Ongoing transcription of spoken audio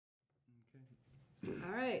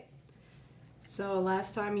All right. So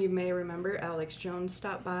last time you may remember Alex Jones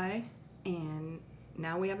stopped by, and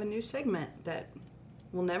now we have a new segment that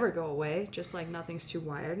will never go away, just like Nothing's Too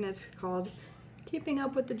Wired, and it's called Keeping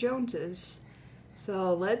Up with the Joneses.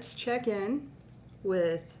 So let's check in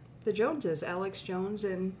with the Joneses, Alex Jones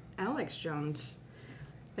and Alex Jones.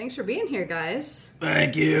 Thanks for being here, guys.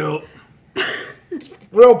 Thank you.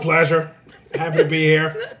 Real pleasure. Happy to be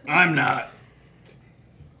here. I'm not.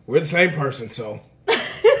 We're the same person, so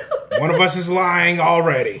one of us is lying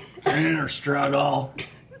already. It's an inner struggle.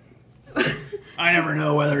 I never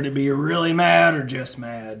know whether to be really mad or just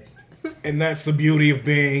mad. And that's the beauty of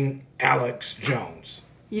being Alex Jones.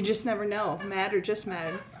 You just never know, mad or just mad.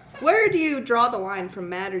 Where do you draw the line from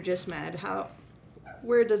mad or just mad?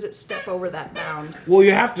 Where does it step over that bound? Well,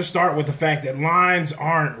 you have to start with the fact that lines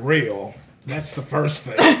aren't real. That's the first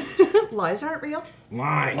thing. Lies aren't real?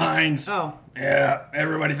 Lines. Oh. Yeah,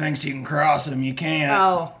 everybody thinks you can cross them. You can't.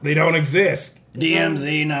 Oh. They don't exist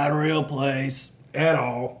DMZ, not a real place. at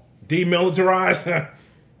all. Demilitarized?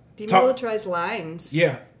 Demilitarized lines.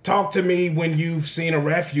 Yeah. Talk to me when you've seen a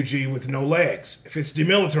refugee with no legs. If it's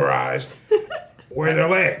demilitarized, where are their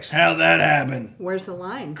legs? How'd that happen? Where's the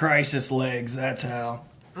line? Crisis legs, that's how.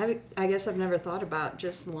 I guess I've never thought about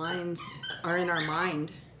just lines are in our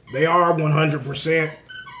mind. They are 100%.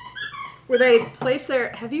 Were they placed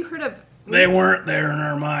there? Have you heard of... They weren't there in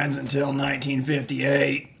our minds until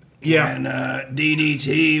 1958. Yeah. When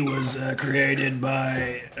DDT was created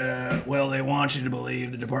by, they want you to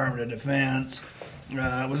believe the Department of Defense.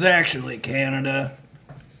 It was actually Canada.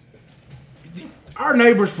 Our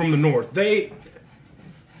neighbors from the north, they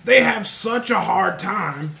have such a hard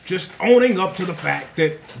time just owning up to the fact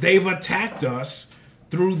that they've attacked us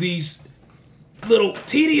through these little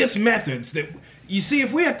tedious methods that you see.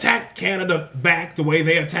 If we attacked Canada back the way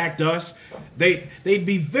they attacked us, they'd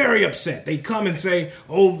be very upset. They'd come and say,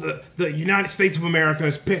 oh, the United States of America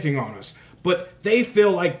is picking on us. But they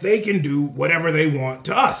feel like they can do whatever they want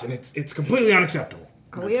to us, and it's completely unacceptable.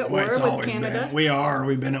 Are we at war with Canada? We are.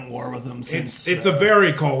 We've been at war with them since... It's a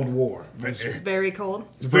very cold war. Very cold?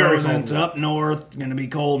 It's very cold. It's up north. It's going to be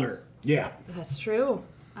colder. Yeah. That's true.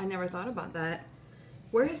 I never thought about that.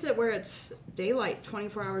 Where is it where it's daylight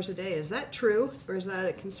 24 hours a day? Is that true, or is that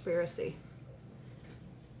a conspiracy?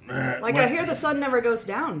 I hear the sun never goes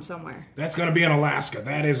down somewhere. That's going to be in Alaska.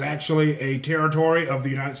 That is actually a territory of the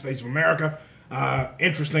United States of America.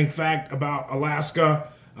 Interesting fact about Alaska,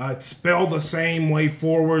 it's spelled the same way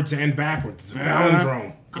forwards and backwards. It's a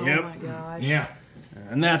palindrome. Oh Yep. my gosh. Yeah.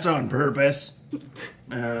 And that's on purpose.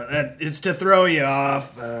 It's to throw you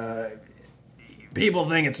off. People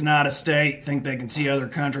think it's not a state, think they can see other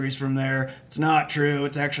countries from there. It's not true.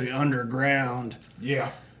 It's actually underground.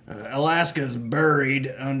 Yeah. Alaska is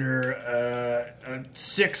buried under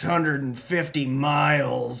 650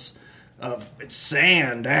 miles of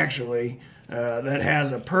sand, actually, that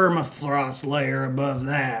has a permafrost layer above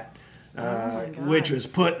that, which was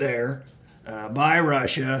put there by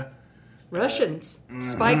Russia. Russians.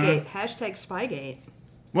 Spygate. Hashtag Spygate.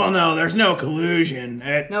 Well, no, there's no collusion.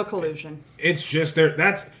 No collusion. It's just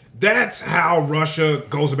that's how Russia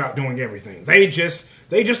goes about doing everything. They just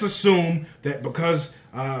assume that because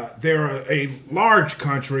they're a large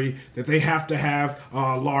country that they have to have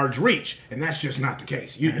a large reach, and that's just not the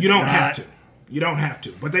case. You don't have to. You don't have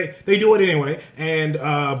to. But they do it anyway, and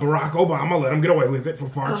Barack Obama let them get away with it for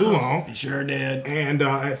far too long. He sure did. And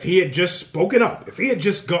if he had just spoken up, if he had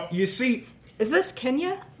just got, you see... Is this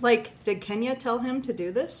Kenya? Did Kenya tell him to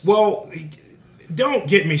do this? Well, don't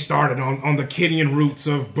get me started on the Kenyan roots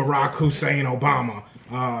of Barack Hussein Obama.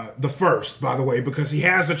 The first, by the way, because he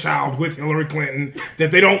has a child with Hillary Clinton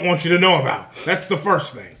that they don't want you to know about. That's the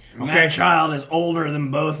first thing. Okay? That child is older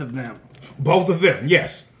than both of them. Both of them,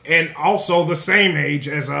 yes. And also the same age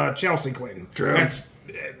as Chelsea Clinton. True.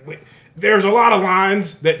 There's a lot of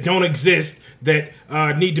lines that don't exist that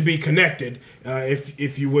need to be connected,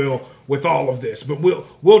 if you will, with all of this. But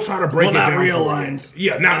we'll try to break it down. Not real lines.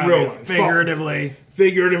 Yeah, not real lines. Figuratively.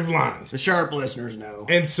 Figurative lines. The sharp listeners know.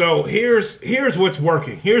 And so here's what's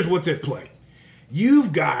working. Here's what's at play.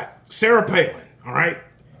 You've got Sarah Palin, all right?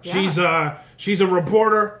 Yeah. She's a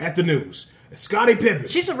reporter at the news. Scottie Pippen.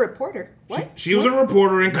 She's a reporter. What? She was a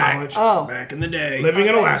reporter in college. Back in the day. Living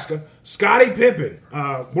in Alaska. Scottie Pippen,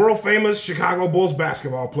 world famous Chicago Bulls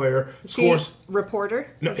basketball player, scores. Reporter?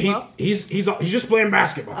 No, he's just playing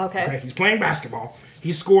basketball. Okay. He's playing basketball.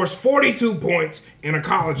 He scores 42 points in a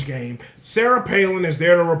college game. Sarah Palin is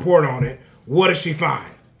there to report on it. What does she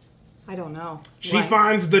find? I don't know. She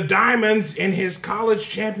finds the diamonds in his college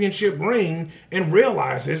championship ring and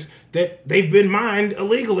realizes that they've been mined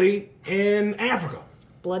illegally in Africa.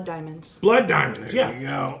 Blood diamonds. Blood diamonds, There you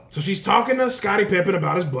go. So she's talking to Scottie Pippen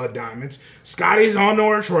about his blood diamonds. Scotty's on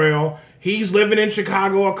her trail. He's living in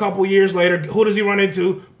Chicago a couple years later. Who does he run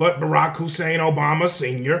into but Barack Hussein Obama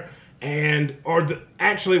Sr.?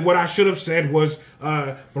 Actually, what I should have said was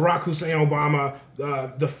Barack Hussein Obama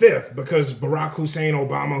the fifth, because Barack Hussein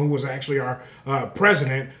Obama, who was actually our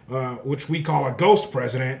president, which we call a ghost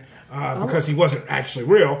president, because he wasn't actually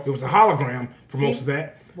real. It was a hologram for most of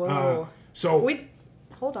that. Whoa.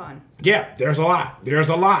 Hold on. Yeah, there's a lot. There is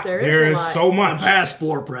a lot. There is so much. The past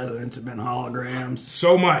 4 presidents have been holograms.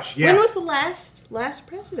 So much. Yeah. When was the last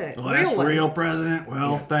president? The last one? real president?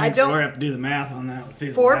 Well, thanks. We're going to have to do the math on that. Let's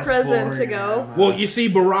see. 4 presidents ago. Well, you see,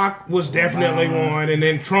 Barack was definitely one, and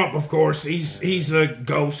then Trump, of course, he's a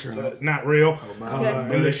ghost, not real.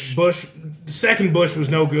 And the second Bush was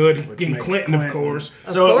no good. Getting Clinton, of course.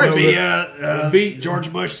 So course. it would be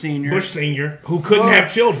George Bush Sr. Bush Sr., who couldn't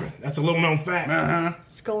have children. That's a little known fact.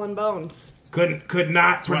 Skull and Bones. Could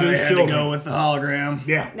not That's why they produce had children. to go with the hologram.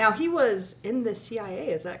 Yeah, Now, he was in the CIA,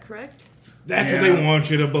 is that correct? that's what they want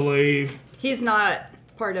you to believe. He's not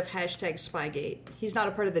part of hashtag Spygate. He's not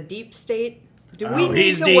a part of the deep state. Do we Oh, need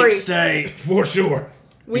he's to deep worry? state. For sure.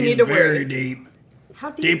 We He's need to very worry. deep. How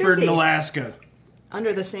deep Deeper is than he? Alaska.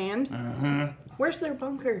 Under the sand? Where's their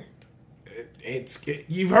bunker?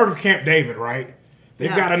 You've heard of Camp David, right? They've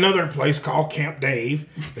Yeah. got another place called Camp Dave.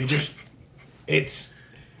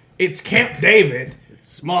 It's Camp David,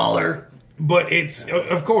 Smaller. but it's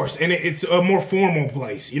of course, and it's a more formal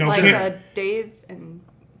place. You know, Like Camp, Dave and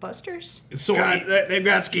Buster's? so They've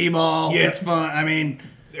got skee ball. Yeah. It's fun. I mean,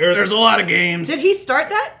 there's a lot of games. Did he start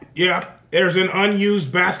that? yeah, there's an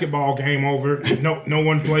unused basketball game over. No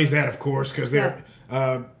one plays that, of course, because they're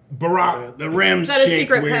Barack. The rim's Is that a shaped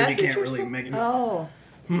secret weird. You passage can't or really something? make it. Oh.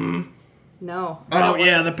 No. Oh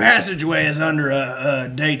yeah, the passageway is under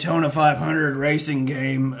a Daytona 500 racing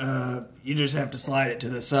game. You just have to slide it to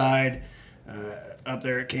the side up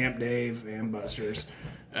there at Camp Dave and Buster's.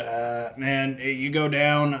 Man, you go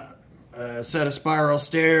down a set of spiral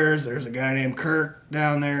stairs. There's a guy named Kirk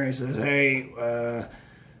down there. He says, "Hey,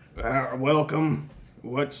 welcome.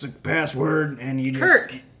 What's the password?" And you just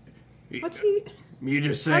Kirk. What's he? you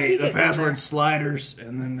just How'd say he the get down password there? sliders,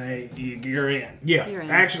 and then you're in. Yeah, You're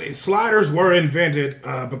in. actually, sliders were invented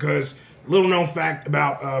because little known fact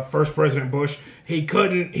about first President Bush, he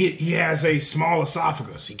couldn't. He has a small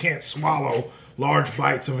esophagus. He can't swallow large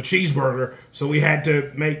bites of a cheeseburger, so we had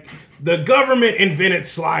to make. The government invented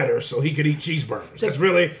sliders so he could eat cheeseburgers. That's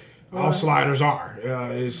really all sliders are.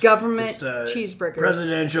 Is Government Just, cheeseburgers.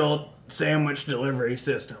 Presidential sandwich delivery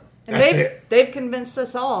system. And That's it. they've convinced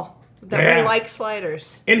us all that Yeah. we like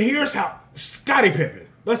sliders. And here's how Scottie Pippen.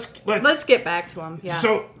 Let's get back to him. Yeah.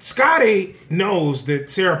 So Scotty knows that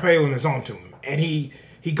Sarah Palin is onto him, and he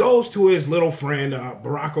goes to his little friend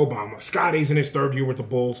Barack Obama. Scotty's in his third year with the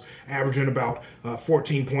Bulls, averaging about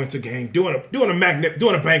 14 points a game, doing a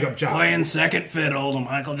bang up job, Playing second fiddle to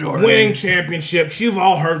Michael Jordan. winning championships. You've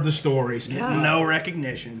all heard the stories. No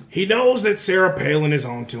recognition. He knows that Sarah Palin is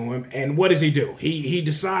onto him, and what does he do? He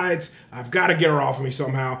decides, I've got to get her off of me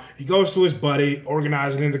somehow. He goes to his buddy,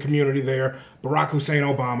 organizing in the community there, Barack Hussein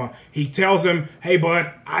Obama. He tells him, hey,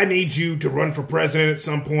 bud, I need you to run for president at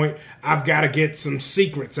some point. I've got to get some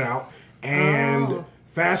secrets out. And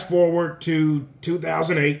fast forward to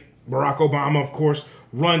 2008, Barack Obama, of course,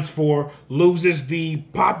 runs for, loses the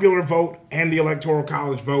popular vote and the Electoral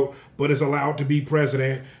College vote, but is allowed to be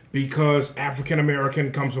president because African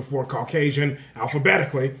American comes before Caucasian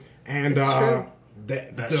alphabetically. And It's true.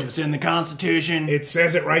 That's just in the Constitution. it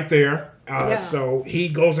says it right there. So he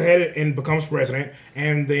goes ahead and becomes president.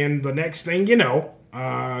 And then the next thing you know,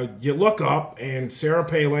 you look up and Sarah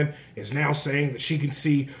Palin is now saying that she can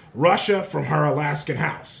see Russia from her Alaskan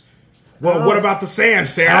house. Well, what about the sand,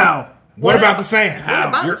 Sarah? How? What about the sand? How?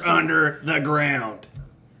 about You're it? under the ground.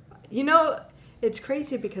 You know, it's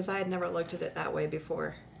crazy because I had never looked at it that way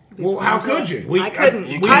before. Well, how could you? I couldn't.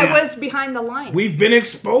 you I can't. was behind the line. We've been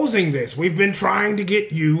exposing this. We've been trying to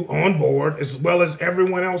get you on board as well as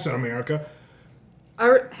everyone else in America.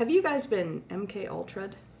 Have you guys been MK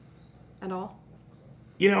Ultra'd at all?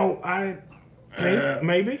 You know, I think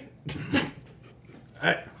maybe.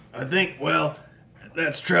 I think, well,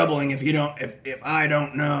 that's troubling if you don't, if I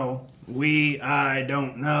don't know, I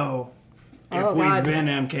don't know if Oh, we've God. been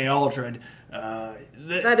MK Ultra'd.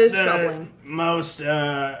 That is troubling. Most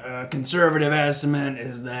conservative estimate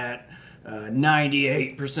is that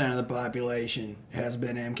 98% of the population has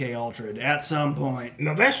been MK Ultra'd at some point.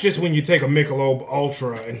 Now that's just when you take a Michelob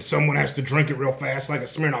Ultra and someone has to drink it real fast, like a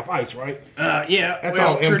Smirnoff Ice, right? Yeah. That's well,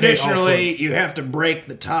 all MK traditionally Ultra. you have to break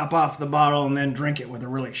the top off the bottle and then drink it with a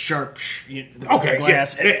really sharp Okay,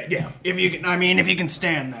 glass. yeah. If you can, I mean, if you can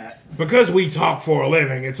stand that. Because we talk for a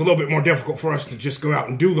living, it's a little bit more difficult for us to just go out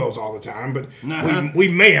and do those all the time. But we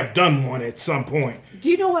may have done one at some point. Do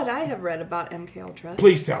you know what I have read about MK Ultra?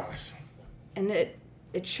 Please tell us. And it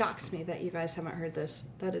shocks me that you guys haven't heard this.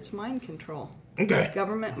 That it's mind control. Okay.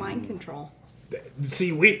 Government mind control.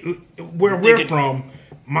 See, where we're from,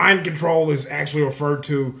 mind control is actually referred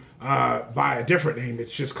to by a different name.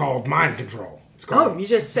 It's just called mind control. It's called. Oh, you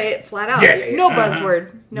just say it flat out. Yeah. No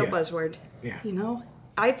buzzword. No Yeah. buzzword. Yeah. You know,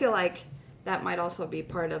 I feel like that might also be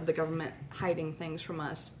part of the government hiding things from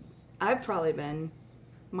us. I've probably been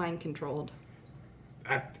mind controlled.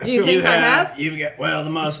 I Do you feel think I have? You've got the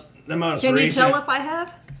most Can recent. you tell if I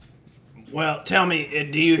have? Well, tell me,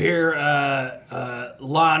 do you hear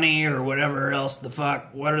Lonnie or whatever else the fuck?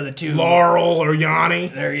 What are the two? Laurel or Yanni?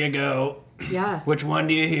 There you go. Yeah. Which one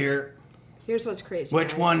do you hear? Here's what's crazy. Which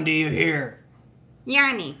guys. one do you hear?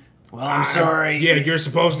 Yanni. Well, I'm sorry. Yeah, you're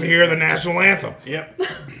supposed to hear the national anthem. Yep.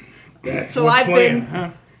 That's So what's I've playing.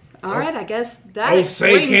 been. All right, I guess that. Oh,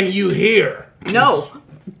 say explains- can you hear? No,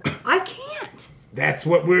 I can't. That's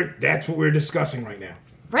what we're discussing right now.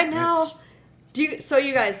 Right now, That's- so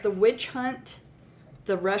you guys, the witch hunt,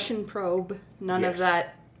 the Russian probe, none of Yes.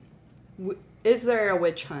 that. Is there a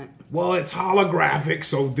witch hunt? Well, it's holographic,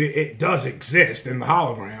 so it does exist in the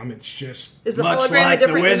hologram. It's just Is the Much hologram like a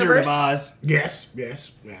different the Wizard universe? of Oz. yes.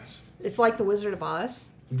 It's like the Wizard of Oz.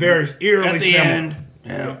 Very eerily At the similar. end.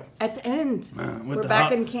 Yeah. At the end, with we're the back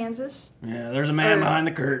hot- in Kansas. Yeah. There's a man Or- behind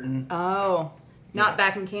the curtain. Oh, not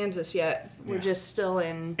back in Kansas yet. We're just still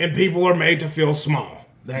in. And people are made to feel small.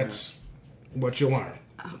 That's what you learn.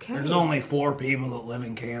 Okay. There's only 4 people that live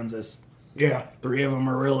in Kansas. Yeah. 3 of them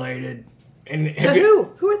are related. And To who?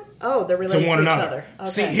 Who? Oh, they're To related one to another. each other. Okay.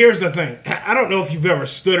 See, here's the thing. I don't know if you've ever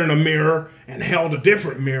stood in a mirror and held a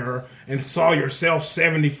different mirror and saw yourself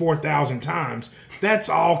 74,000 times. That's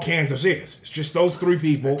all Kansas is. It's just those 3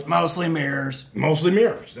 people, Mostly mirrors. mostly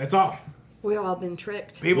mirrors. That's all. We've all been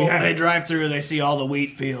tricked. People, Yeah. they drive through, they see all the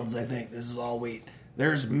wheat fields. They think this is all wheat.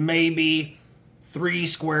 There's maybe 3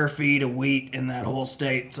 square feet of wheat in that whole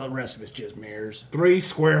state, so the rest of it's just mirrors. 3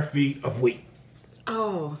 square feet of wheat.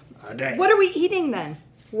 Oh, A day. what are we eating then?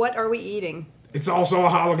 What are we eating? It's also a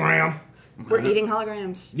hologram. We're eating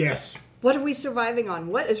holograms. Yes. What are we surviving on?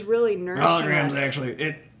 What is really nourishing Holograms, us?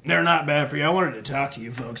 actually, they're not bad for you. I wanted to talk to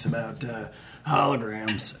you folks about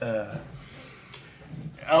holograms.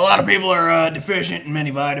 A lot of people are deficient in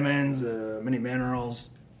many vitamins, many minerals.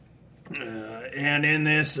 And in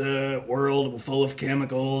this world full of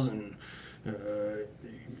chemicals and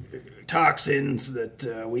toxins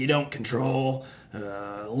that we don't control,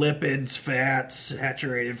 lipids, fats,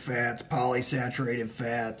 saturated fats, polysaturated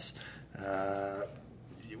fats.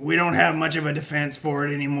 We don't have much of a defense for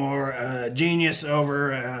it anymore. Genius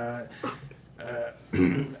over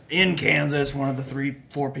in Kansas, one of the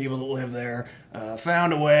 3-4 people that live there,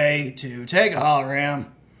 found a way to take a hologram,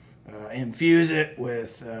 infuse it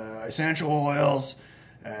with essential oils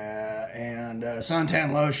and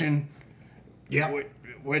suntan lotion. Yeah.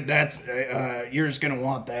 That's you're just gonna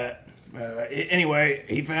want that. Anyway,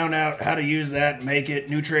 he found out how to use that and make it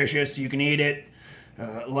nutritious. You can eat it.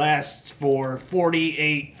 It lasts for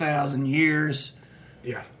 48,000 years.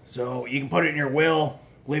 Yeah. So you can put it in your will,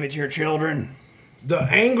 leave it to your children. The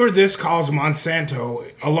anger this caused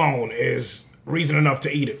Monsanto alone is reason enough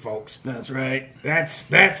to eat it, folks. That's right.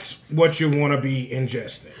 That's what you want to be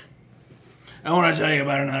ingesting. I want to tell you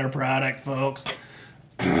about another product, folks.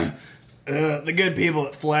 The good people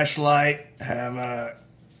at Fleshlight have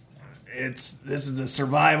this is a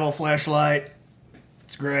survival Fleshlight.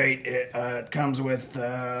 It's great. It comes with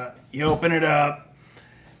you open it up.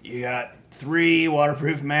 You got 3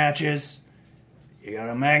 waterproof matches. You got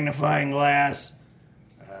a magnifying glass,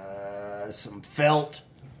 some felt,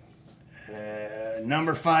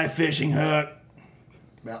 number 5 fishing hook,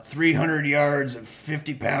 about 300 yards of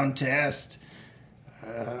 50-pound test,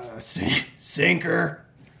 sinker,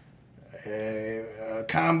 a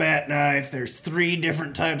combat knife. There's 3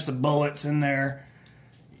 different types of bullets in there.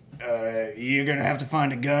 You're gonna have to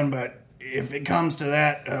find a gun, but if it comes to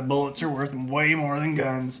that, bullets are worth way more than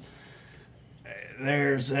guns.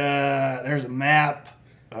 There's a map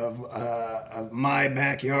of my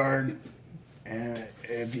backyard, and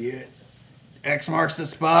if you X marks the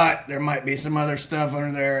spot, there might be some other stuff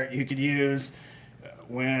under there you could use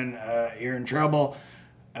when you're in trouble.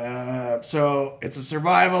 So it's a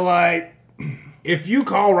survival light. If you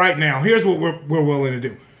call right now, here's what we're willing to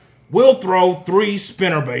do. We'll throw 3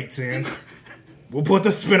 spinner baits in. We'll put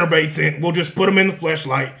the spinner baits in. We'll just put them in the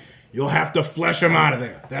fleshlight. You'll have to flesh them out of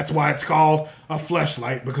there. That's why it's called a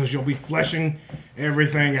fleshlight, because you'll be fleshing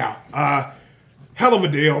everything out. Hell of a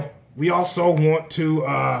deal. We also want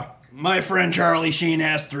to... My friend Charlie Sheen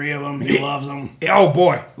has 3 of them. He loves them. Oh,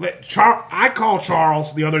 boy. I called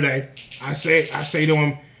Charles the other day. I say to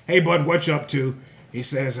him, hey, bud, what you up to? He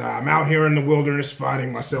says, I'm out here in the wilderness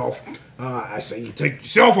finding myself. I say, you take your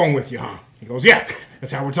cell phone with you, huh? He goes, yeah,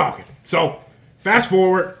 that's how we're talking. So, fast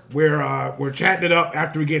forward, we're chatting it up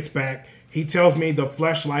after he gets back. He tells me the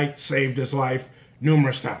fleshlight saved his life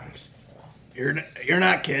numerous times. You're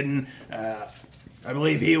not kidding. I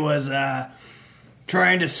believe he was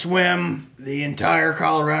trying to swim the entire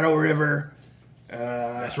Colorado River.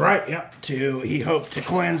 That's right, yeah. He hoped to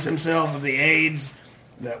cleanse himself of the AIDS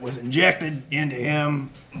that was injected into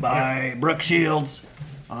him by Brooke Shields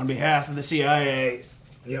on behalf of the CIA.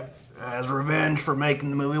 Yep. As revenge for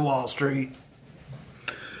making the movie Wall Street.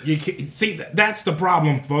 You see, that's the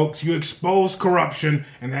problem, folks. You expose corruption,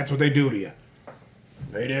 and that's what they do to you.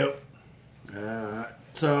 They do.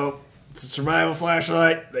 So, it's a survival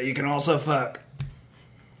flashlight that you can also fuck.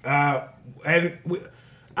 I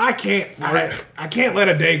can't let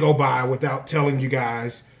a day go by without telling you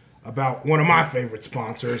guys about one of my favorite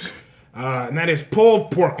sponsors, and that is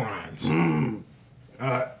pulled pork rinds.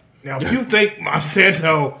 Now, if you think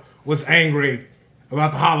Monsanto was angry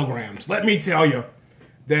about the holograms, let me tell you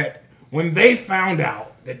that when they found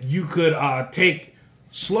out that you could take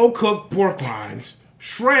slow-cooked pork rinds,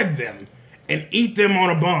 shred them, and eat them on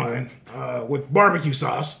a bun with barbecue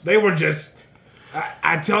sauce, they were just...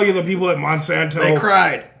 I tell you, the people at Monsanto... They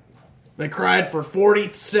cried. They cried for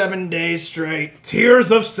 47 days straight.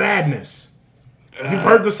 Tears of sadness. You've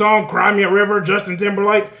heard the song Cry Me a River, Justin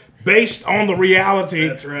Timberlake, based on the reality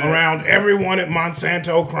around everyone at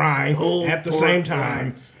Monsanto crying at the same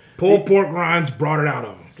time. Pulled pork rinds brought it out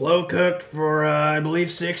of them. Slow cooked for, I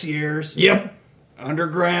believe, 6 years. Yep.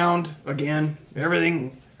 Underground, again.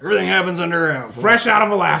 Everything happens underground. Fresh out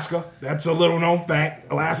of Alaska. That's a little known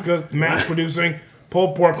fact. Alaska's mass producing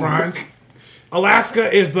pulled pork rinds.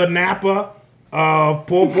 Alaska is the Napa of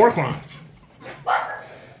pulled pork rinds.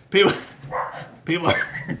 People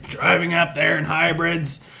are driving up there in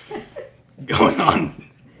hybrids, going on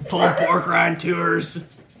pulled pork rind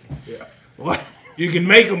tours. Yeah. What? You can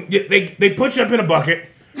make them. They put you up in a bucket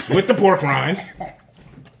with the pork rinds.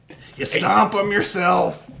 You stomp them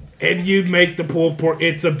yourself. And you make the pulled pork.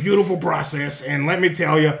 It's a beautiful process. And let me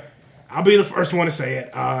tell you, I'll be the first one to say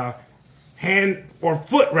it.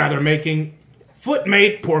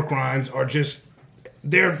 Foot-made pork rinds are just,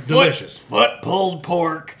 they're delicious. Foot pulled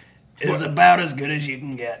pork is about as good as you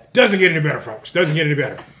can get. Doesn't get any better, folks. Doesn't get any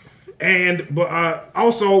better. But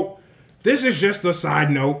also, this is just a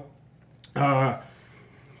side note.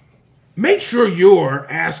 Make sure you're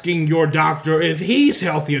asking your doctor if he's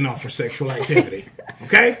healthy enough for sexual activity.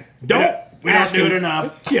 Okay? Don't ask him. Do it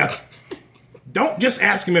enough. Yeah. Don't just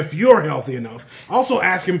ask him if you're healthy enough. Also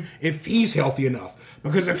ask him if he's healthy enough.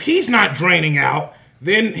 Because if he's not draining out,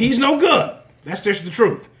 then he's no good. That's just the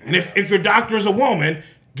truth. And if your doctor is a woman,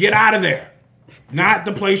 get out of there. Not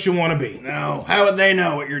the place you want to be. No. How would they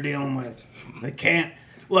know what you're dealing with? They can't.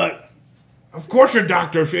 Look. Of course your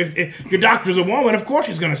doctor, if your doctor's a woman, of course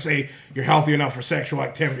she's going to say you're healthy enough for sexual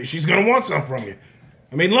activity. She's going to want something from you.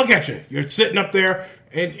 I mean, look at you. You're sitting up there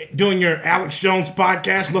and doing your Alex Jones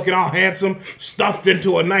podcast, looking all handsome, stuffed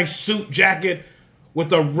into a nice suit jacket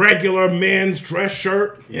with a regular men's dress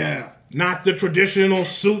shirt. Yeah. Not the traditional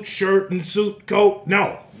suit shirt and suit coat.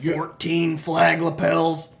 No. 14 flag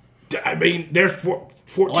lapels. I mean, there's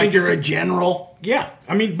 14. Like you're a general. Yeah.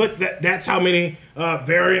 I mean, but that's how many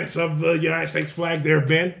variants of the United States flag there have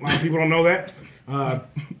been. A lot of people don't know that.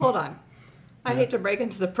 Hold on. I hate to break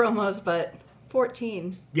into the promos, but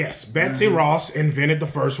 14. Yes. Betsy Ross invented the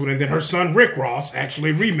first one, and then her son Rick Ross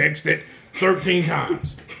actually remixed it 13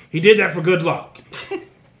 times. He did that for good luck. You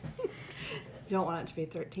don't want it to be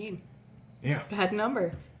 13. Yeah. It's a bad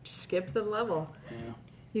number. Just skip the level. Yeah.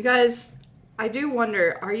 You guys, I do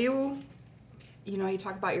wonder, are you you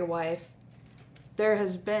talk about your wife.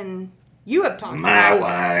 You have talked My about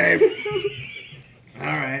wife. All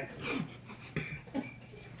right.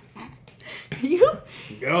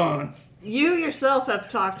 Go on. You yourself have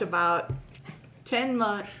talked about 10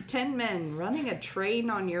 men running a train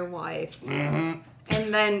on your wife. Mm-hmm.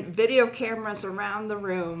 And then video cameras around the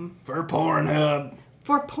room. For Pornhub.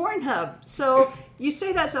 So you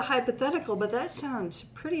say that's a hypothetical, but that sounds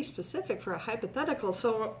pretty specific for a hypothetical.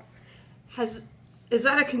 So Is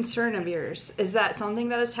that a concern of yours? Is that something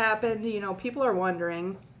that has happened? You know, people are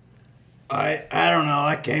wondering. I don't know.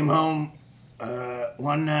 I came home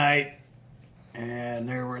one night, and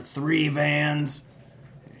there were 3 vans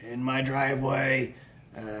in my driveway.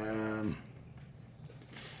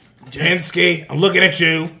 Penske, I'm looking at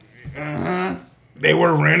you. They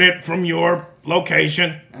were rented from your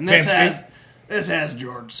location. And Penske. this has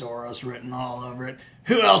George Soros written all over it.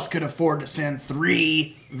 Who else could afford to send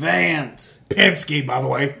 3 vans? Penske, by the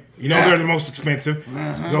way. You know they're the most expensive.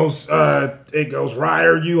 It goes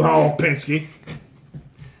Ryder, U-Haul, Penske.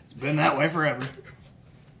 It's been that way forever.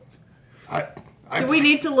 Do we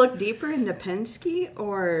need to look deeper into Penske,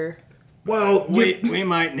 or Well, We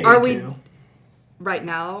might need Are we- to. right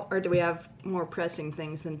now, or do we have more pressing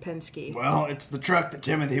things than Penske? Well, it's the truck that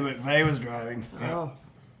Timothy McVeigh was driving. Oh,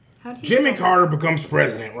 how do you Jimmy know? Carter becomes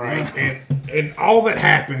president, right? And all that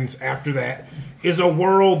happens after that is a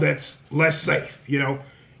world that's less safe. You know,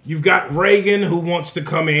 you've got Reagan who wants to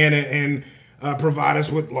come in and provide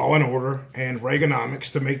us with law and order and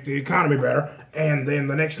Reaganomics to make the economy better. And then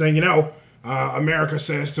the next thing you know, America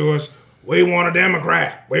says to us, "We want a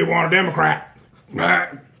Democrat. We want a Democrat."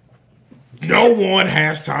 No one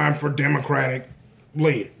has time for Democratic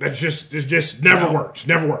lead. It just never works.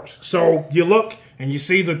 Never works. So you look and you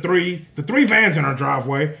see the three vans in our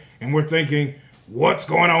driveway, and we're thinking, what's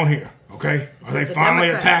going on here? Okay, are they the finally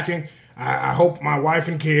Democrats? attacking? I hope my wife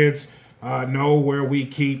and kids know where we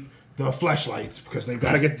keep the fleshlights, because they've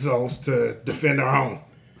got to get those to defend our home.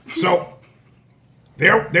 So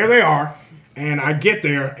there they are, and I get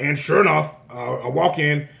there, and sure enough, I walk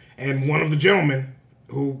in, and one of the gentlemen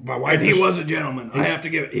who my wife He was a gentleman. I have to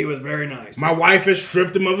give it. He was very nice. my wife has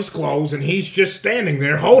stripped him of his clothes, and he's just standing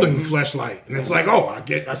there holding the fleshlight. And it's like, oh,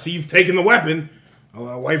 I see you've taken the weapon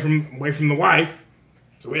away from the wife.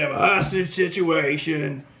 So we have a hostage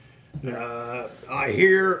situation. I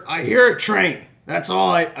hear a train. That's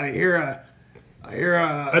all. I hear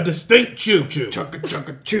a A distinct choo choo, chugga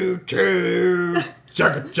chugga choo choo,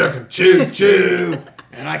 chugga chugga choo choo.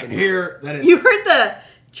 and I can hear that it's. You heard the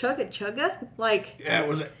chugga chugga? Like, Yeah,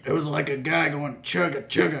 it was like a guy going chugga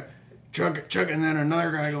chugga, chugga chugga, and then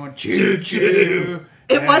another guy going choo choo.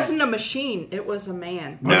 it wasn't a machine, it was a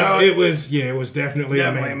man. No, it was definitely a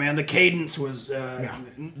definitely, man. man. The cadence was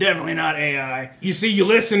definitely not AI. You see, you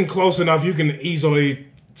listen close enough, you can easily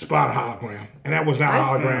spot a hologram, and that was not a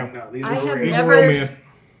hologram. No, these I were have real. These were real men.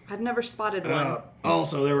 I've never spotted one.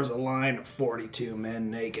 Also, there was a line of 42 men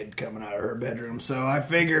naked coming out of her bedroom, so I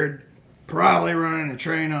figured probably running a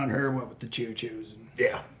train on her, what with the choo-choos and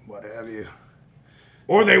Yeah. what have you.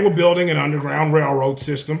 Or they were building an underground railroad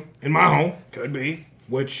system in my home, Could be.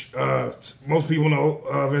 which most people know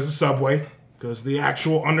of as a subway, because the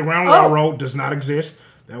actual underground Oh. railroad does not exist.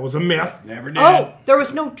 That was a myth. Never did. Oh, there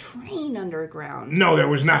was no train underground. No, there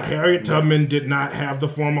was not. Harriet Tubman did not have the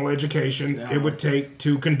formal education it would take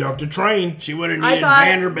to conduct a train. She would have I needed thought-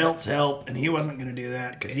 Vanderbilt's help, and he wasn't going to do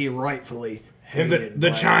that because he rightfully And hated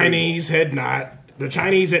the black Chinese had not. The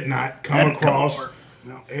Chinese had not come Hadn't come across over.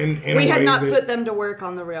 No. in We a had way not that, put them to work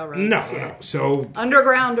on the railroads no, yet. no. So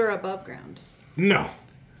Underground or above ground. no,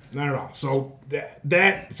 not at all. So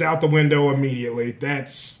that's out the window immediately.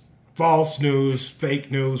 That's false news, fake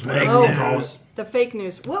news, whatever Oh, you call it. the fake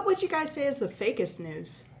news. What would you guys say is the fakest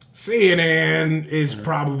news? CNN is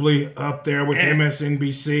probably up there with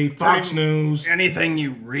MSNBC, Fox News. Anything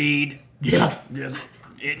you read, Yeah, just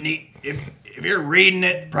if you're reading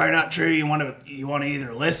it, probably not true. You want to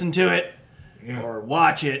either listen to it Yeah. or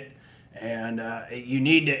watch it, and you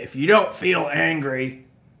need to. If you don't feel angry,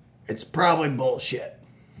 it's probably bullshit.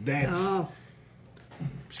 that's Oh,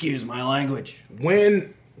 Excuse my language.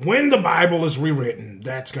 when the Bible is rewritten.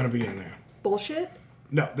 That's going to be in there. bullshit?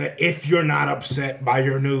 No, that if you're not upset by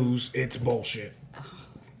your news, it's bullshit.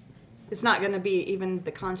 It's not going to be even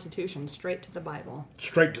the Constitution, straight to the Bible.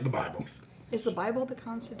 Straight to the Bible. Is the Bible the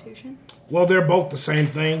Constitution? Well, they're both the same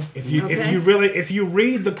thing. If you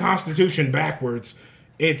read the Constitution backwards,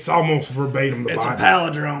 it's almost verbatim the It's Bible. a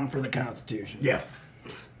palindrome for the Constitution. Yeah.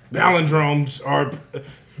 Palindromes are.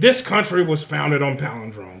 This country was founded on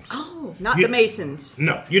palindromes. Oh, not You- the Masons.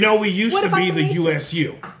 No, you know we used What to about be the the Masons?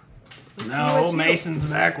 USU. No, USU. Masons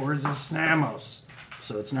backwards is Snamos,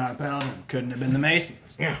 so it's not a palindrome. Couldn't have been the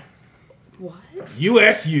Masons. Yeah. What?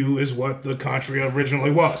 USU is what the country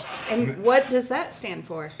originally was. And what does that stand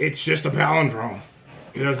for? It's just a palindrome.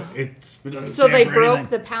 It doesn't. It's It doesn't So stand they for broke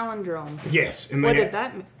anything. the palindrome. yes. And What they, did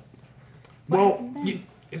that mean? Well,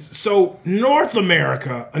 so North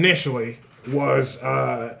America initially was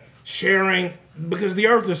sharing, because the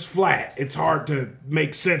Earth is flat. It's hard to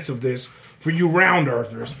make sense of this for you round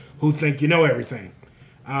earthers who think you know everything.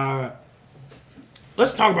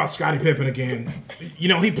 let's talk about Scottie Pippen again. You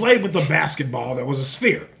know, he played with a basketball that was a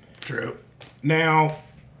sphere. True. Now,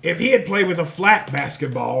 if he had played with a flat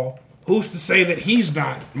basketball, who's to say that he's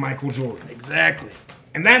not Michael Jordan? Exactly.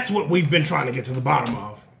 And that's what we've been trying to get to the bottom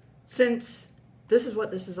of. Since this is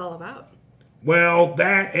what this is all about. Well,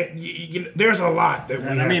 there's a lot that we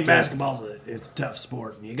And have I mean, to- basketball's it's a tough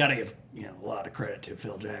sport, and you got to give a lot of credit to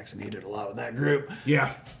Phil Jackson. He did a lot with that group.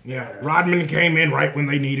 Yeah. Rodman came in right when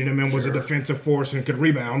they needed him and was a defensive force and could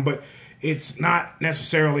rebound, but it's not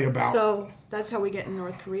necessarily about. So that's how we get in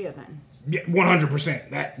North Korea then. Yeah,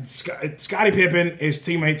 100%. That Scottie Pippen is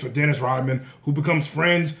teammates with Dennis Rodman, who becomes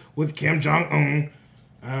friends with Kim Jong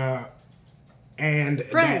Un, and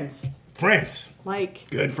Friends. Friends. Like,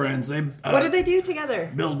 Good friends. They what do they do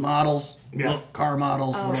together? build models, Yeah. little car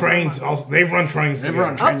models. little- Trains. Also, they've run trains. They've together.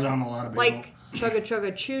 run trains on a lot of people. Like chugga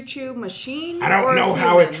chugga choo choo machine? I don't or know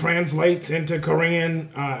how it human? translates into Korean.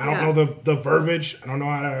 I don't Yeah. know the verbiage. I don't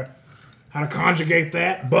know how to conjugate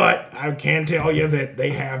that, but I can tell you that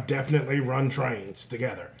they have definitely run trains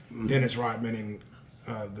together. Dennis Rodman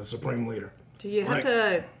and the Supreme Leader. Do you have Like-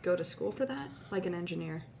 to go to school for that? Like an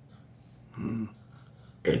engineer?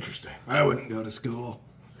 Interesting. I wouldn't go to school.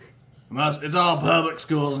 It's all public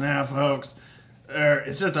schools now, folks.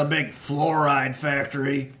 It's just a big fluoride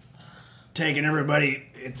factory, taking everybody.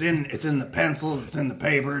 It's in the pencils, it's in the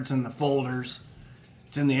paper, it's in the folders,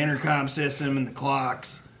 it's in the intercom system, and the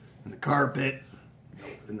clocks, and the carpet,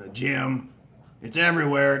 in the gym. It's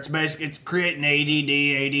everywhere. It's creating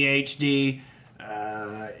ADD, ADHD,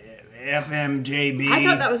 FMJB. I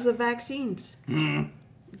thought that was the vaccines.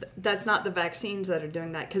 That's not the vaccines that are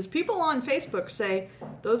doing that. Because people on Facebook say,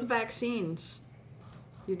 those vaccines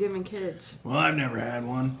you're giving kids. Well, I've never had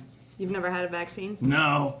one. You've never had a vaccine?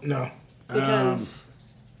 No. No. Because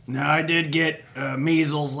Now, I did get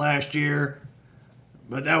measles last year,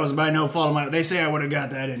 but that was by no fault of mine. They say I would have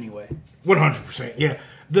got that anyway. 100%. Yeah.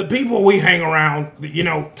 The people we hang around,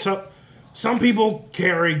 some people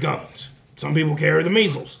carry guns. Some people carry the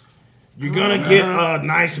measles. You're going to get a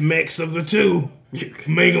nice mix of the two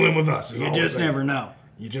mingling with us. You just never know.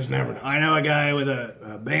 You just never know. I know a guy with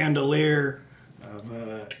a bandolier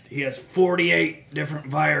of, he has 48 different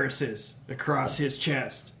viruses across his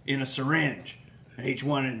chest in a syringe. And each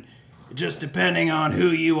one, and just depending on who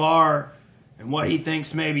you are and what he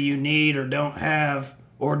thinks maybe you need or don't have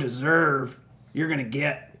or deserve, you're going to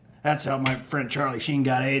get. That's how my friend Charlie Sheen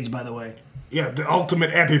got AIDS, by the way. Yeah, the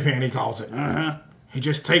ultimate EpiPen, he calls it. Uh-huh. He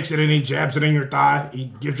just takes it and he jabs it in your thigh.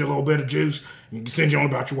 He gives you a little bit of juice. And he sends you on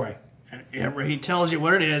about your way. And he tells you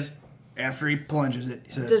what it is after he plunges it.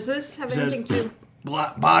 He says, does this have anything to...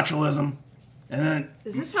 botulism. And then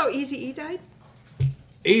Is this how Eazy-E died?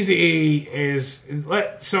 Eazy-E is...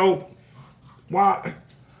 So, while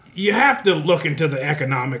you have to look into the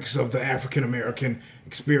economics of the African-American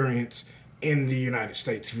experience in the United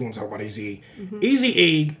States if you want to talk about Eazy-E.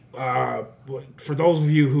 Eazy-E, for those of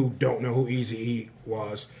you who don't know who Eazy-E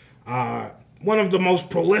was, one of the most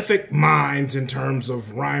prolific minds in terms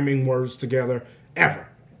of rhyming words together ever.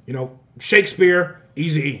 You know, Shakespeare,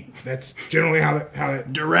 Eazy-E. That's generally how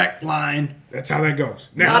that direct line. that's how that goes.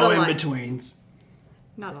 Not No a in line. betweens.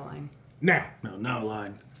 Not a line. Now, No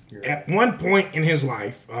line. at one point in his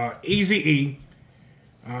life, Eazy-E,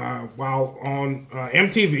 while on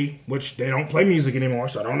MTV, which they don't play music anymore,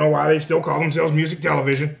 so I don't know why they still call themselves music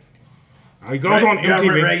television. He goes on Government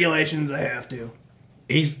MTV. regulations, they have to.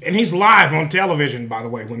 He's live on television, by the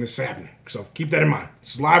way, when this is happening. So keep that in mind.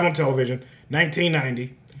 It's live on television,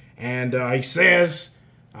 1990, and he says,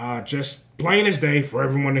 just plain as day for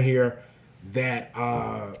everyone to hear, that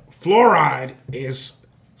fluoride is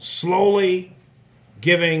slowly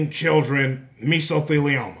giving children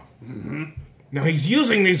mesothelioma. Now, he's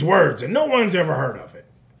using these words, and no one's ever heard of it.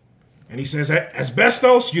 And he says,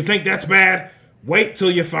 asbestos, you think that's bad? Wait till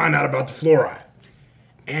you find out about the fluoride.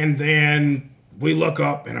 And then we look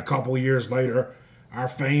up, and a couple years later, our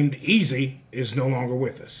famed Eazy is no longer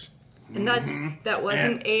with us. And that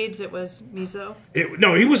wasn't AIDS, it was meso.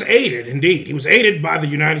 No, he was aided, indeed. He was aided by the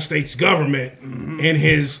United States government in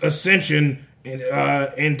his ascension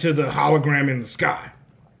into the hologram in the sky.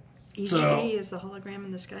 Eazy-E is the hologram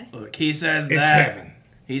in the sky? Look, he says It's that. heaven.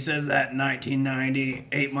 He says that in 1990,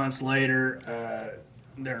 8 months later,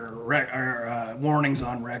 there are warnings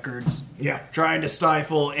on records. Yeah. Trying to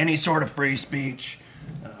stifle any sort of free speech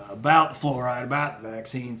about fluoride, about the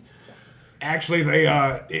vaccines. Actually,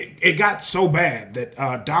 it got so bad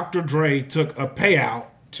that Dr. Dre took a payout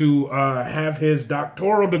to have his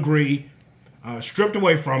doctoral degree stripped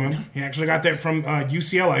away from him. He actually got that from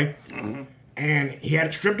UCLA. And he had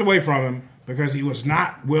it stripped away from him because he was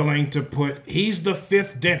not willing to he's the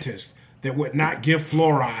fifth dentist that would not give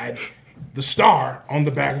fluoride the star on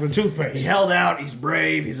the back of the toothpaste. He held out. He's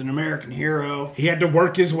brave. He's an American hero. He had to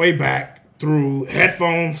work his way back through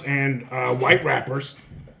headphones and white wrappers,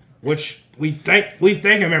 which we thank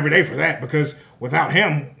him every day for that, because without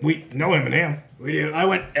him, we know Eminem. We do. I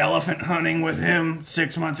went elephant hunting with him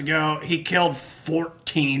 6 months ago. He killed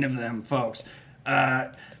 14 of them, folks.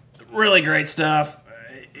 Really great stuff.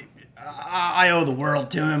 I owe the world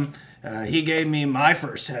to him. He gave me my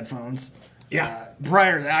first headphones. Yeah.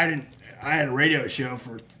 Prior to that, I had a radio show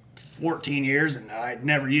for 14 years, and I'd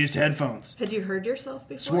never used headphones. Had you heard yourself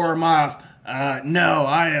before? Swore them off. No,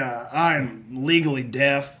 I'm legally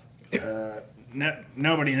deaf.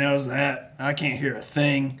 Nobody knows that. I can't hear a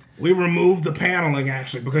thing. We removed the paneling,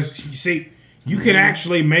 actually, because, you see, you can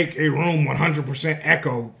actually make a room 100%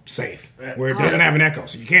 echo safe, where it doesn't have an echo,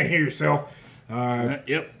 so you can't hear yourself.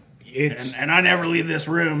 Yep. And I never leave this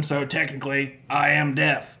room, so technically I am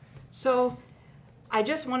deaf. So I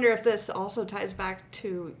just wonder if this also ties back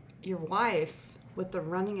to your wife with the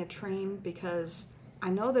running a train, because I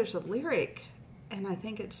know there's a lyric, and I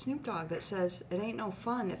think it's Snoop Dogg, that says, "It ain't no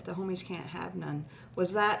fun if the homies can't have none."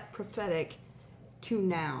 Was that prophetic to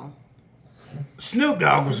now? Snoop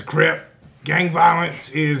Dogg was a Crip. Gang violence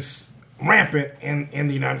is rampant in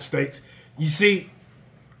the United States. You see,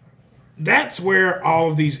 that's where all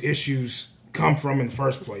of these issues come from in the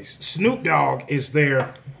first place. Snoop Dogg is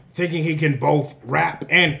there thinking he can both rap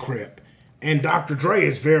and Crip. And Dr. Dre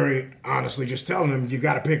is very honestly just telling him, you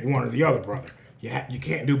got to pick one or the other, brother. You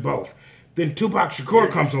can't do both. Then Tupac Shakur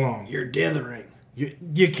comes along. You're dithering.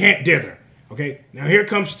 You can't dither. Okay? Now here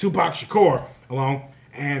comes Tupac Shakur along.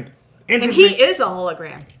 And And he is a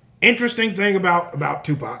hologram. interesting thing about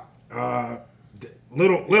Tupac,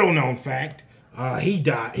 little known fact, he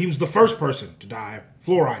died. He was the first person to die of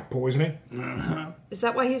fluoride poisoning. Is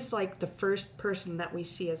that why he's like the first person that we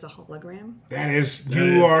see as a hologram? That is,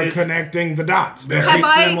 It's connecting the dots. very Have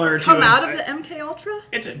similar I to come it. out of the MK Ultra?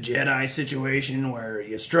 It's a Jedi situation where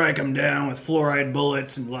you strike him down with fluoride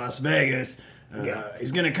bullets in Las Vegas.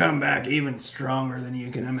 He's going to come back even stronger than you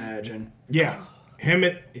can imagine. Yeah, him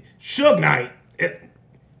and Suge Knight.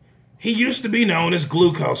 He used to be known as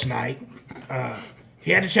Glucose Knight.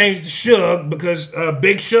 He had to change to Suge because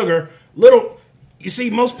Big Sugar, little. You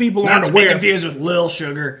see, most people Not aren't to be aware. confused with Lil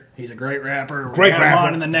Sugar. He's a great rapper. We're Great gonna have him rapper.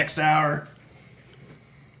 on in the next hour.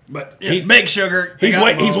 But He's- Big Sugar. they He's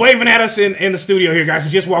got him he's all. waving at us in the studio here, guys.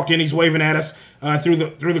 He just walked in. He's waving at us through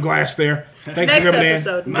the glass there. Thanks Next for coming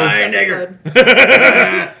episode. in. My Next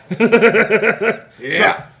nigger. episode.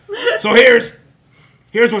 Yeah. So here's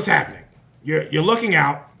what's happening. You're looking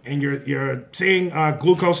out and you're seeing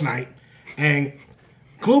Glucose Knight, and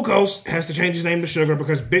Glucose has to change his name to Sugar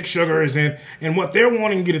because Big Sugar is in. And what they're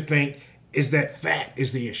wanting you to think is that fat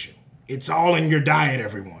is the issue. It's all in your diet,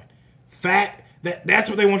 everyone. Fat. That's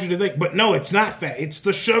what they want you to think. But no, it's not fat. It's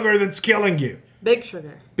the sugar that's killing you. Big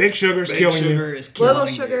Sugar. Big Sugar's Big killing Sugar you. is killing Little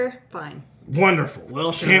you. Sugar, fine. Wonderful.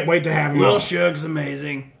 Lil Sugar. Can't wait to have him Lil on. Sugar's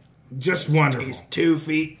amazing. Just wonderful. He's 2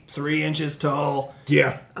 feet 3 inches tall.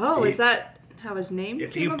 Yeah. Oh, is that how his name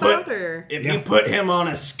If came you about? put Or you put him on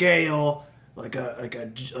a scale like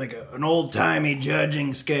an old timey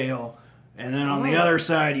judging scale, and then on the other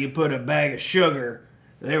side you put a bag of sugar,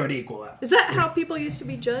 they would equal out. is that how people used to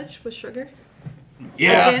be judged, with sugar?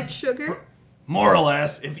 Yeah, Against sugar? more or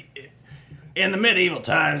less. If in the medieval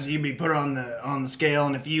times you'd be put on the scale,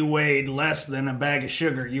 and if you weighed less than a bag of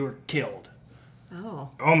sugar, you were killed. Oh.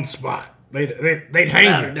 On the spot. They'd hang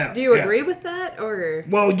Without a you. doubt. Do you Yeah. agree with that, or?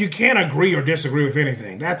 Well, you can't agree or disagree with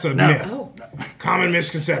anything. That's a myth. Oh. Common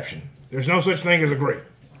misconception. There's no such thing as agree.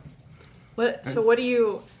 What? So what do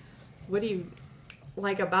you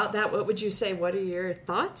like about that? What would you say? What are your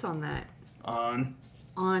thoughts on that? On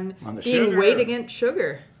On the being sugar? weighed against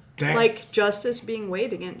sugar, That's- like justice being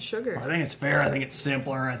weighed against sugar. I think it's fair. I think it's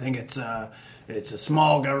simpler. I think it's a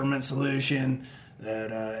small government solution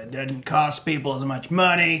that doesn't cost people as much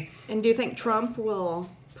money. And do you think Trump will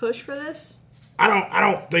push for this? I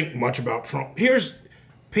don't think much about Trump.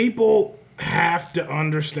 People have to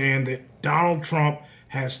understand that Donald Trump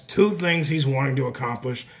has two things he's wanting to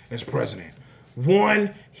accomplish as president.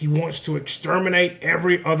 One, he wants to exterminate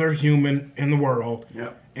every other human in the world.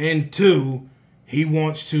 Yep. And two, he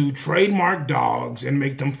wants to trademark dogs and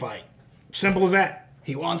make them fight. Simple as that.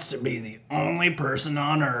 He wants to be the only person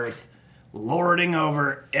on Earth lording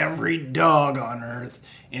over every dog on Earth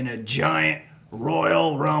in a giant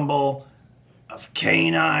Royal Rumble of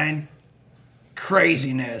canine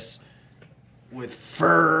craziness with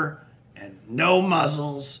fur and no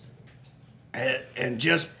muzzles and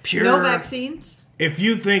just pure... No vaccines. If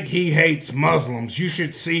you think he hates Muslims, you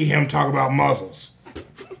should see him talk about muzzles.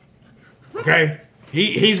 Okay,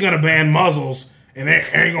 he's gonna ban muzzles, and there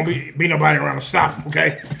ain't gonna be nobody around to stop him.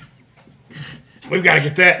 Okay, we've got to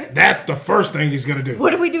get that. That's the first thing he's gonna do.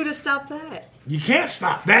 What do we do to stop that? You can't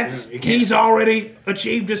stop. He's already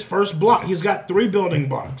achieved his first block. He's got 3 building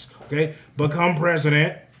blocks. Okay, become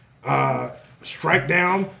president. Strike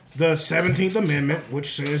down the 17th Amendment,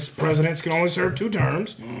 which says presidents can only serve 2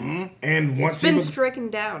 terms. Mm-hmm. And once it's been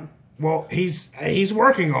stricken down. Well, he's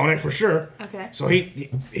working on it for sure. Okay. So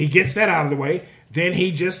he gets that out of the way. Then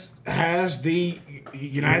he just has the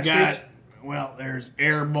United States. Well, there's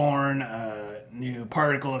airborne, new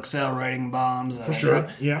particle accelerating bombs. For sure,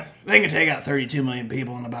 yeah. They can take out 32 million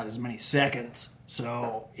people in about as many seconds.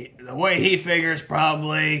 So the way he figures,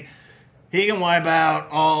 probably he can wipe out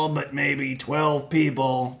all but maybe 12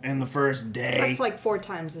 people in the first day. That's like 4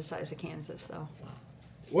 times the size of Kansas, though.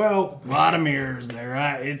 Well, a lot of mirrors there.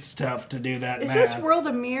 It's tough to do that. Is math. this world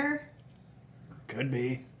a mirror? Could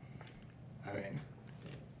be. I mean,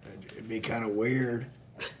 it'd be kind of weird.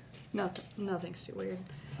 Nothing's too weird.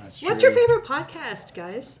 That's What's true. your favorite podcast,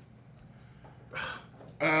 guys?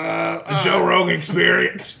 the Joe Rogan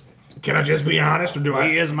Experience. Can I just be honest, or do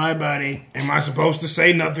He is my buddy. Am I supposed to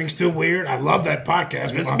say nothing's too weird? I love that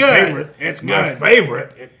podcast. It's my good. Favorite, It's my good.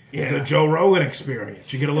 favorite is yeah. the Joe Rogan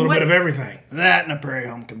Experience. You get a little bit of everything. That and a Prairie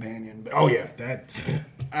Home Companion. But Oh yeah, that.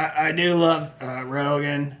 I do love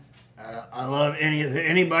Rogan. I love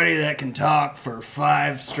anybody that can talk for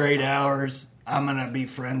 5 straight hours. I'm gonna be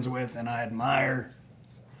friends with, and I admire.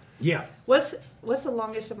 Yeah. What's the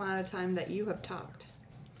longest amount of time that you have talked?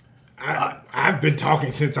 I've been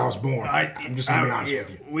talking since I was born. I'm just gonna be honest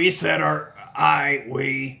with you. We said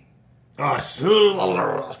we. Us.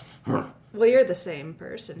 Well, you're the same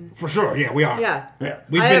person For sure, yeah, we are. Yeah.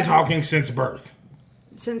 We've been talking since birth.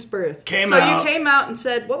 since birth. Came so out- you came out and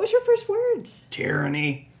said, "What was your first words?"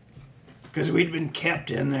 Tyranny, because we'd been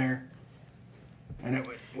kept in there, and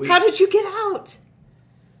How did you get out?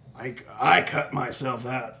 I cut myself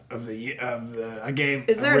out of the. I gave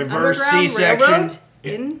Is there a an reverse underground C-section. railroad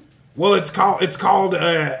in? Well, it's called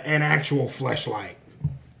an actual fleshlight,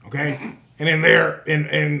 okay? And in there,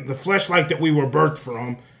 in the fleshlight that we were birthed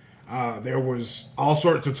from, there was all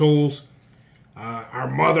sorts of tools. Our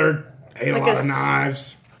mother ate Like a lot a of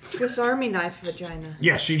knives. Swiss Army knife vagina.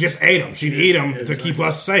 Yeah, she just ate them. She'd eat them to keep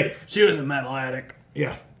us safe. She was a metal addict.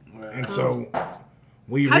 Yeah, and so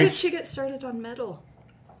we How did reached she get started on metal?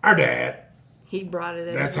 our dad. He brought it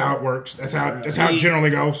in. That's how it works. That's how it generally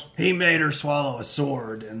goes. He made her swallow a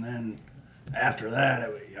sword, and then after that,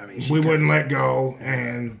 We wouldn't let go,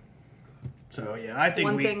 and So yeah, I think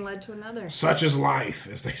One thing led to another. such is life,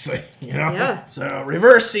 as they say. You know. Yeah. So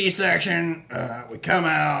reverse C-section. We come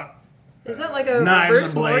out, Is that like a knives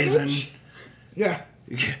reverse ablazing. mortgage? Yeah.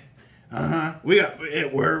 We got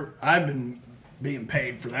it. I've been being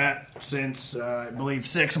paid for that since I believe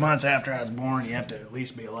 6 months after I was born. You have to at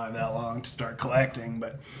least be alive that long to start collecting.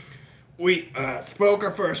 But we spoke our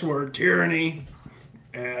first word, tyranny,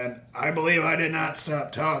 and I believe I did not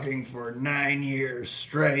stop talking for 9 years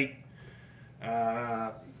straight.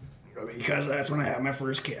 Because that's when I had my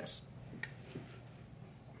first kiss.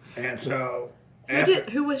 And so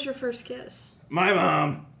Who was your first kiss? my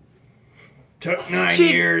mom took 9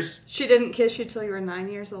 years. She didn't kiss you till you were 9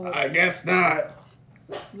 years old. I guess not.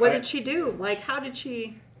 What did she do? Like, how did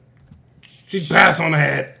she? She'd pat us on the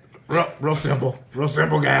head. Real simple. Real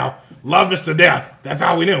simple gal. Loved us to death. That's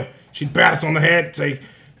how we knew. She'd pat us on the head, say,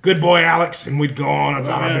 "Good boy, Alex," and we'd go on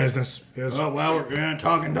about our business. Yes. Oh, well, we're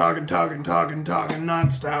talking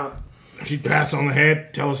nonstop. She'd pat us on the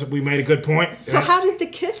head, tell us that we made a good point. So how did the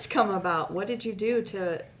kiss come about? What did you do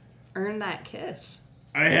to earn that kiss?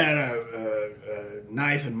 I had a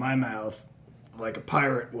knife in my mouth like a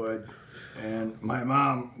pirate would, and my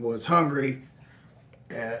mom was hungry,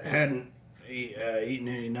 hadn't eaten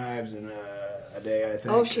any knives in a day, I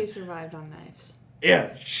think. Oh, she survived on knives.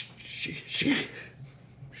 Yeah, she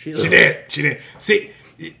did. See,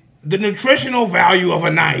 the nutritional value of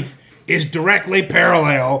a knife is directly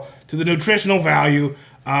parallel to the nutritional value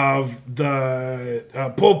of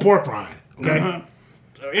the pulled pork rind. Okay? Uh-huh.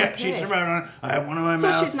 So yeah, she survived on it. I had one in my So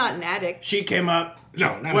mouth. she's not an addict. She came up.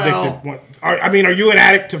 No, not well, addicted. Are you an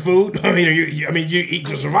addict to food? I mean, you eat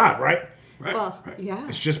to survive, right? Right, Well, right. yeah.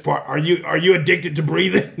 It's just part. Are you addicted to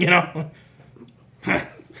breathing? You know.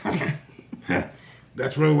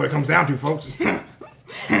 That's really what it comes down to, folks.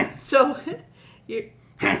 So,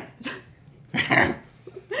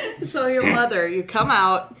 so your mother, you come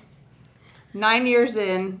out, 9 years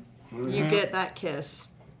in, you get that kiss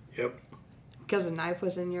Yep. because a knife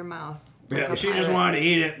was in your mouth. like Yeah, a she just pirate. wanted to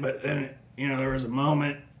eat it, but then there was a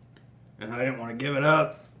moment, and I didn't want to give it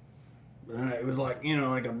up. And it was like,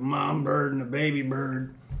 like a mom bird and a baby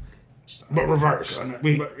bird. But reversed.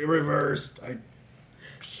 But reversed. I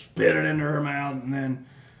spit it into her mouth, and then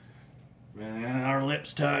our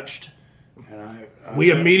lips touched. And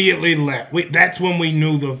we immediately left. That's when we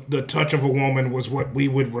knew the touch of a woman was what we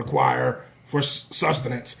would require for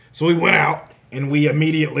sustenance. So we went out, and we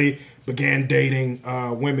immediately began dating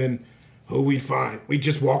women who we'd find. We'd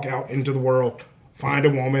just walk out into the world, find a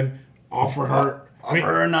woman, offer her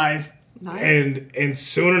a knife. And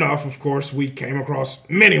soon enough, of course, we came across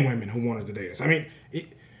many women who wanted to date us. I mean,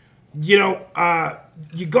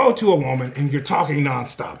 you go to a woman and you're talking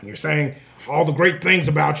nonstop, and you're saying all the great things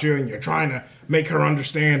about you, and you're trying to make her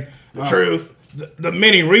understand the truth, the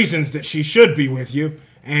many reasons that she should be with you,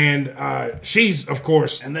 and she's, of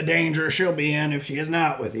course, and the danger she'll be in if she is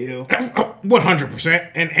not with you.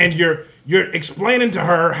 100%. And you're explaining to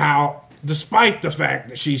her how, despite the fact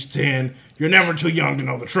that she's 10, you're never too young to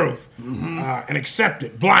know the truth, and accept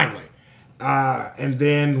it blindly. And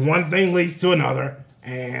then one thing leads to another,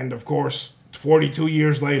 and of course, 42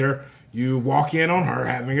 years later, you walk in on her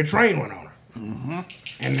having a train run on her.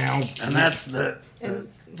 And that's the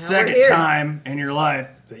second time in your life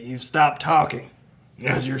that you've stopped talking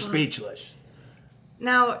because you're speechless.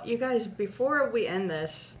 Now, you guys, before we end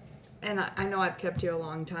this, and I know I've kept you a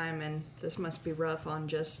long time, and this must be rough on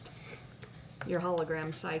just your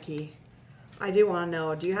hologram psyche. I do want to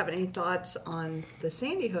know, do you have any thoughts on the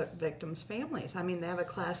Sandy Hook victims' families? I mean, they have a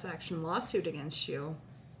class action lawsuit against you.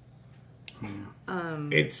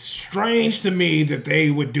 It's strange to me that they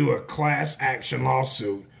would do a class action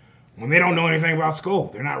lawsuit when they don't know anything about school.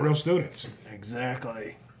 They're not real students.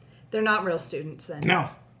 Exactly. They're not real students, then. No.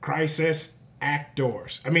 Crisis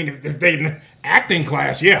actors. I mean, if they acting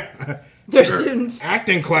class, yeah. They're students.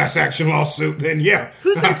 Acting class action lawsuit, then yeah.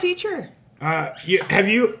 Who's their teacher?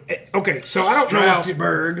 Okay, so I don't know.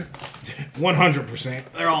 Strasberg. 100%.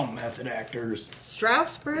 They're all method actors.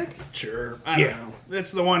 Strasberg? Sure. I don't know.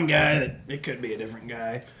 It's the one guy that it could be a different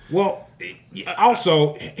guy. Well,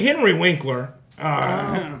 also, Henry Winkler,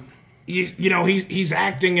 he's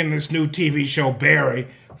acting in this new TV show, Barry,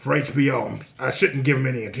 for HBO. I shouldn't give him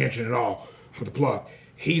any attention at all for the plug.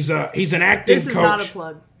 He's an acting coach. This is not a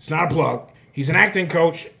plug. It's not a plug. He's an acting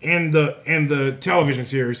coach in the television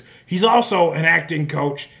series. He's also an acting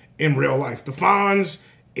coach in real life. The Fonz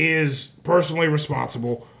is personally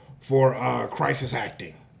responsible for crisis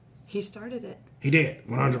acting. He started it. He did,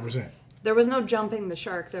 100%. There was no jumping the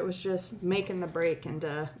shark. There was just making the break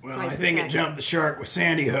into crisis I think acting. it jumped the shark with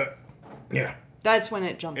Sandy Hook. Yeah. That's when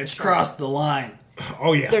it jumped It's the shark. crossed the line.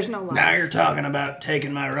 Oh, yeah. There's no line. Now you're talking about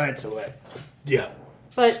taking my rights away. Yeah.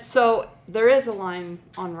 But, so, there is a line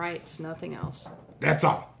on rights, nothing else. That's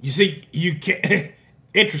all. You see, you can't...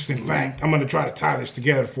 Interesting fact. I'm going to try to tie this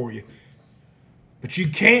together for you. But you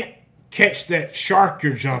can't catch that shark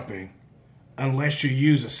you're jumping unless you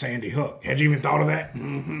use a Sandy Hook. Had you even thought of that?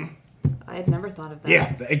 Mm-hmm. I had never thought of that.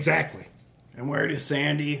 Yeah, exactly. And where do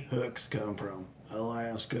Sandy Hooks come from?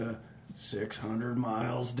 Alaska, 600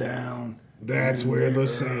 miles down. That's where the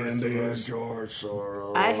sand is.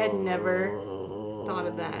 I had never thought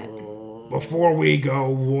of that. Before we go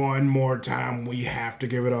one more time, we have to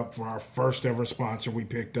give it up for our first ever sponsor we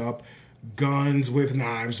picked up, Guns with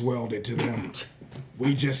Knives Welded to Them.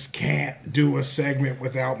 We just can't do a segment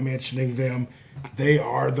without mentioning them. They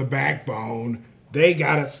are the backbone. They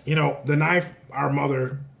got us, the knife our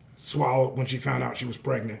mother swallowed when she found out she was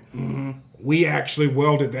pregnant. Mm-hmm. We actually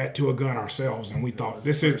welded that to a gun ourselves, and we thought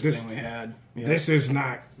this is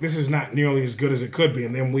not nearly as good as it could be.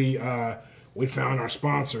 And then we found our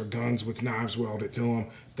sponsor, Guns with Knives Welded to Them.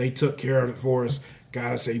 They took care of it for us,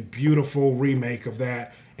 got us a beautiful remake of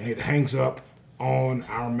that, and it hangs up on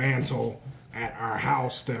our mantle at our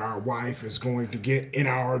house that our wife is going to get in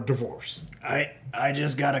our divorce. I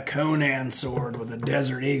just got a Conan sword with a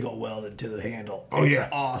Desert Eagle welded to the handle. Oh, it's yeah.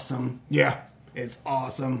 Awesome. Yeah. It's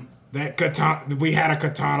awesome. That katana, we had a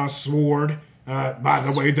katana sword. By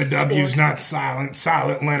the way, the W's not silent.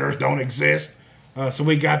 Silent letters don't exist. So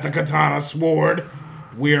we got the katana sword.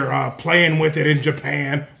 We're playing with it in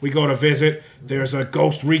Japan. We go to visit. There's a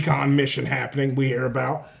Ghost Recon mission happening we hear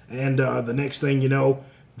about. And the next thing you know,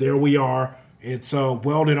 there we are. It's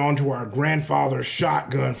welded onto our grandfather's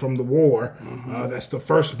shotgun from the war. Mm-hmm. That's the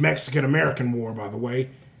first Mexican-American war, by the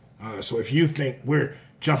way. So if you think we're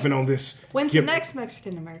jumping on this... When's the next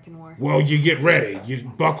Mexican-American war? Well, you get ready. You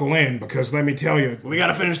buckle in, because let me tell you... We got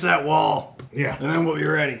to finish that wall. Yeah. And then we'll be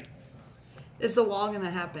ready. Is the wall going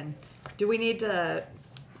to happen? Do we need to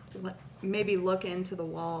maybe look into the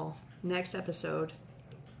wall next episode?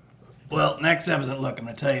 Well, next episode, look, I'm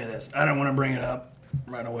going to tell you this. I don't want to bring it up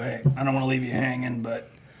right away. I don't want to leave you hanging, but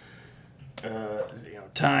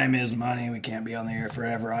Time is money. We can't be on the air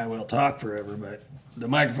forever. I will talk forever, but the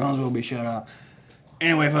microphones will be shut off.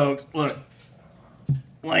 Anyway, folks, look.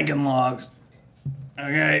 Lincoln Logs.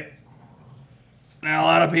 Okay? Now, a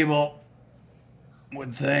lot of people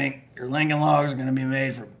would think your Lincoln Logs are going to be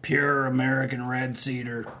made from pure American red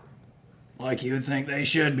cedar, like you would think they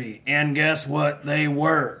should be. And guess what? They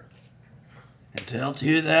were. Until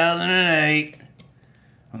 2008,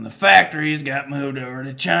 when the factories got moved over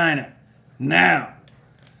to China. Now,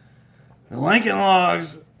 the Lincoln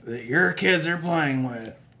Logs that your kids are playing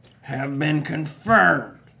with have been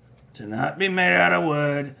confirmed to not be made out of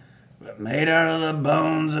wood, but made out of the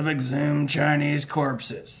bones of exhumed Chinese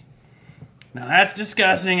corpses. Now, that's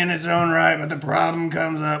disgusting in its own right, but the problem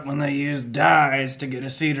comes up when they use dyes to get a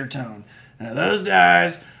cedar tone. Now, those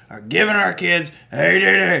dyes are giving our kids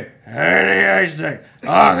ADD, ADHD,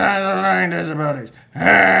 all kinds of learning disabilities,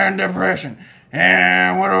 and depression.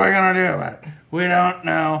 And what are we going to do about it? We don't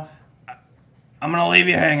know. I'm going to leave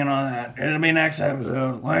you hanging on that. It'll be next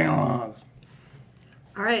episode. Lincoln Logs.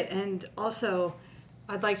 All right, and also,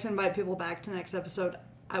 I'd like to invite people back to next episode.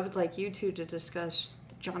 I would like you two to discuss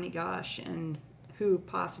Johnny Gosch and who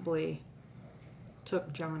possibly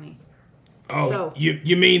took Johnny. Oh, So-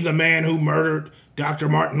 you mean the man who murdered Dr.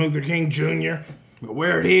 Martin Luther King Jr.? But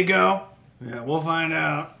where'd he go? Yeah, we'll find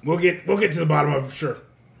out. We'll get to the bottom of it, sure.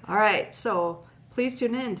 All right, so please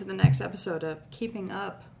tune in to the next episode of Keeping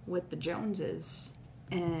Up with the Joneses.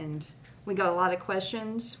 And we got a lot of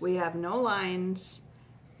questions. We have no lines,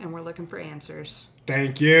 and we're looking for answers.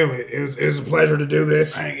 Thank you. It was a pleasure to do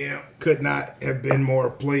this. Thank you. Could not have been more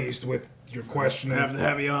pleased with your questioning. I have to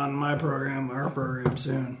have you on my program, our program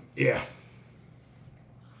soon. Yeah.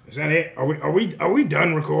 Is that it? Are we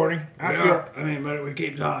done recording? But we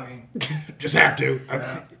keep talking. Just have to.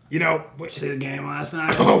 See the game last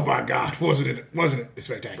night? Oh my God, wasn't it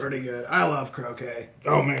spectacular? Pretty good. I love croquet.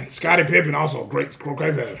 Oh man, Scottie Pippen also a great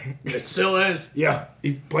croquet player. It still is. Yeah,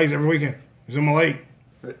 he plays every weekend. He's in my league.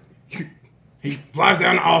 He flies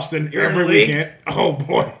down to Austin every weekend. Oh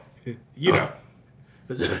boy,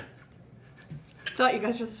 Thought you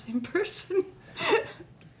guys were the same person.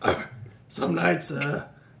 Some nights, I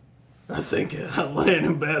think I'm laying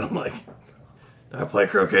in bed, I'm like, did I play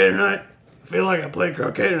croquet tonight? I feel like I played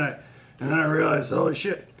croquet tonight. And then I realized, holy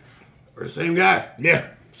shit, we're the same guy. Yeah.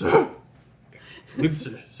 So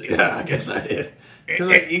yeah, I guess I did. Because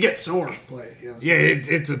you get sore play. Yeah,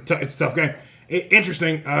 it's a tough game.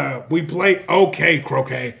 Interesting. We play okay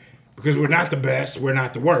croquet because we're not the best, we're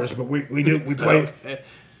not the worst, but we play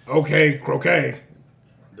okay croquet.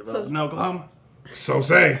 Developed in Oklahoma. So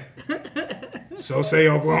say Oklahomans.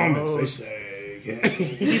 So They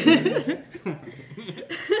say.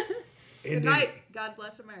 Good night. God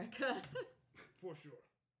bless America. for sure.